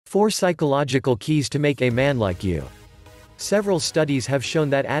4 Psychological Keys to Make a Man Like You. Several studies have shown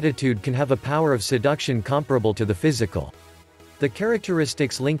that attitude can have a power of seduction comparable to the physical. The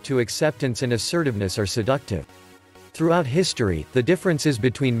characteristics linked to acceptance and assertiveness are seductive. Throughout history, the differences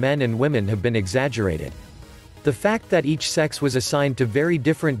between men and women have been exaggerated. The fact that each sex was assigned to very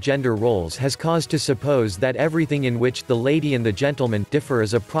different gender roles has caused to suppose that everything in which the lady and the gentleman differ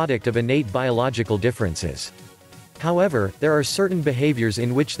is a product of innate biological differences. However, there are certain behaviors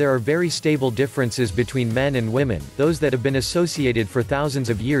in which there are very stable differences between men and women, those that have been associated for thousands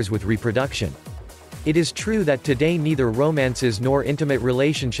of years with reproduction. It is true that today neither romances nor intimate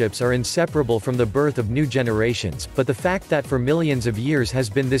relationships are inseparable from the birth of new generations, but the fact that for millions of years has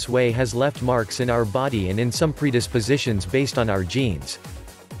been this way has left marks in our body and in some predispositions based on our genes.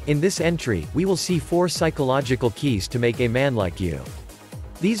 In this entry, we will see 4 psychological keys to make a man like you.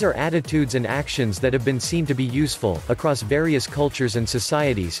 These are attitudes and actions that have been seen to be useful, across various cultures and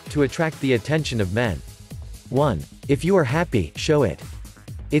societies, to attract the attention of men. 1. If you are happy, show it.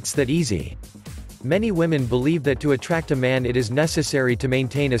 It's that easy. Many women believe that to attract a man it is necessary to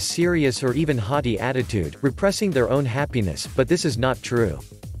maintain a serious or even haughty attitude, repressing their own happiness, but this is not true.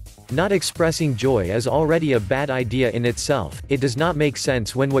 Not expressing joy is already a bad idea in itself. It does not make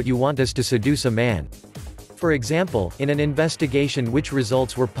sense when what you want is to seduce a man. For example, in an investigation which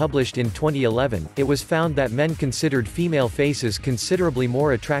results were published in 2011, it was found that men considered female faces considerably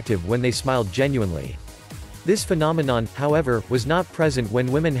more attractive when they smiled genuinely. This phenomenon, however, was not present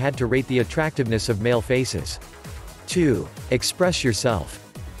when women had to rate the attractiveness of male faces. 2. Express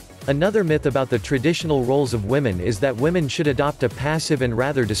yourself. Another myth about the traditional roles of women is that women should adopt a passive and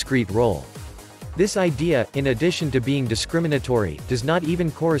rather discreet role. This idea, in addition to being discriminatory, does not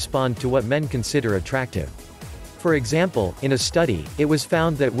even correspond to what men consider attractive. For example, in a study, it was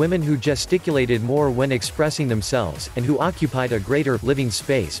found that women who gesticulated more when expressing themselves, and who occupied a greater living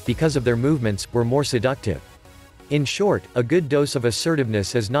space because of their movements, were more seductive. In short, a good dose of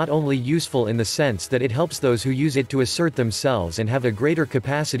assertiveness is not only useful in the sense that it helps those who use it to assert themselves and have a greater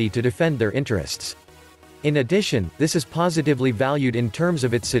capacity to defend their interests. In addition, this is positively valued in terms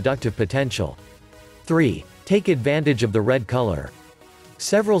of its seductive potential. 3. Take advantage of the red color.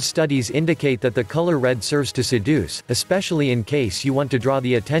 Several studies indicate that the color red serves to seduce, especially in case you want to draw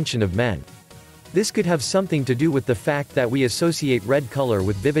the attention of men. This could have something to do with the fact that we associate red color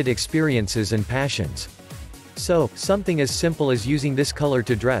with vivid experiences and passions. So, something as simple as using this color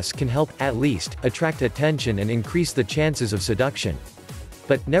to dress can help, at least, attract attention and increase the chances of seduction.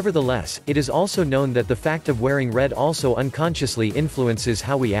 But, nevertheless, it is also known that the fact of wearing red also unconsciously influences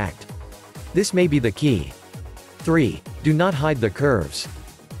how we act. This may be the key. 3. Do not hide the curves.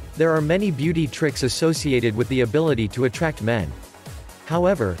 There are many beauty tricks associated with the ability to attract men.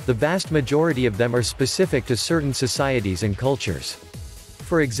 However, the vast majority of them are specific to certain societies and cultures.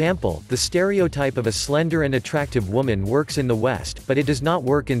 For example, the stereotype of a slender and attractive woman works in the West, but it does not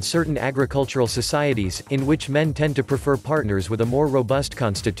work in certain agricultural societies, in which men tend to prefer partners with a more robust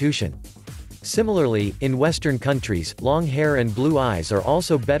constitution. Similarly, in Western countries, long hair and blue eyes are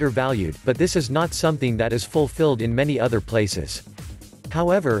also better valued, but this is not something that is fulfilled in many other places.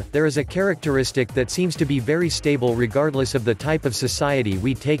 However, there is a characteristic that seems to be very stable regardless of the type of society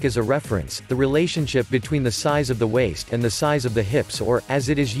we take as a reference: the relationship between the size of the waist and the size of the hips, or, as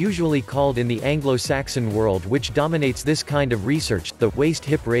it is usually called in the Anglo-Saxon world which dominates this kind of research, the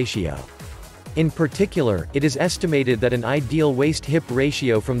waist-hip ratio. In particular, it is estimated that an ideal waist-hip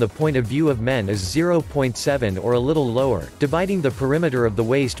ratio from the point of view of men is 0.7 or a little lower, dividing the perimeter of the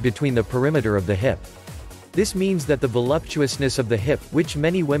waist between the perimeter of the hip. This means that the voluptuousness of the hip, which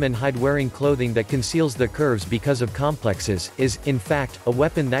many women hide wearing clothing that conceals the curves because of complexes, is, in fact, a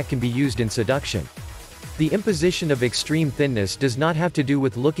weapon that can be used in seduction. The imposition of extreme thinness does not have to do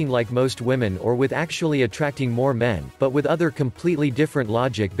with looking like most women or with actually attracting more men, but with other completely different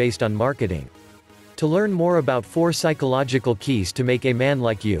logic based on marketing. To learn more about 4 psychological keys to make a man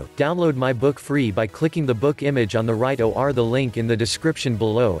like you, download my book free by clicking the book image on the right or the link in the description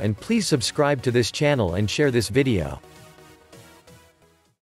below, and please subscribe to this channel and share this video.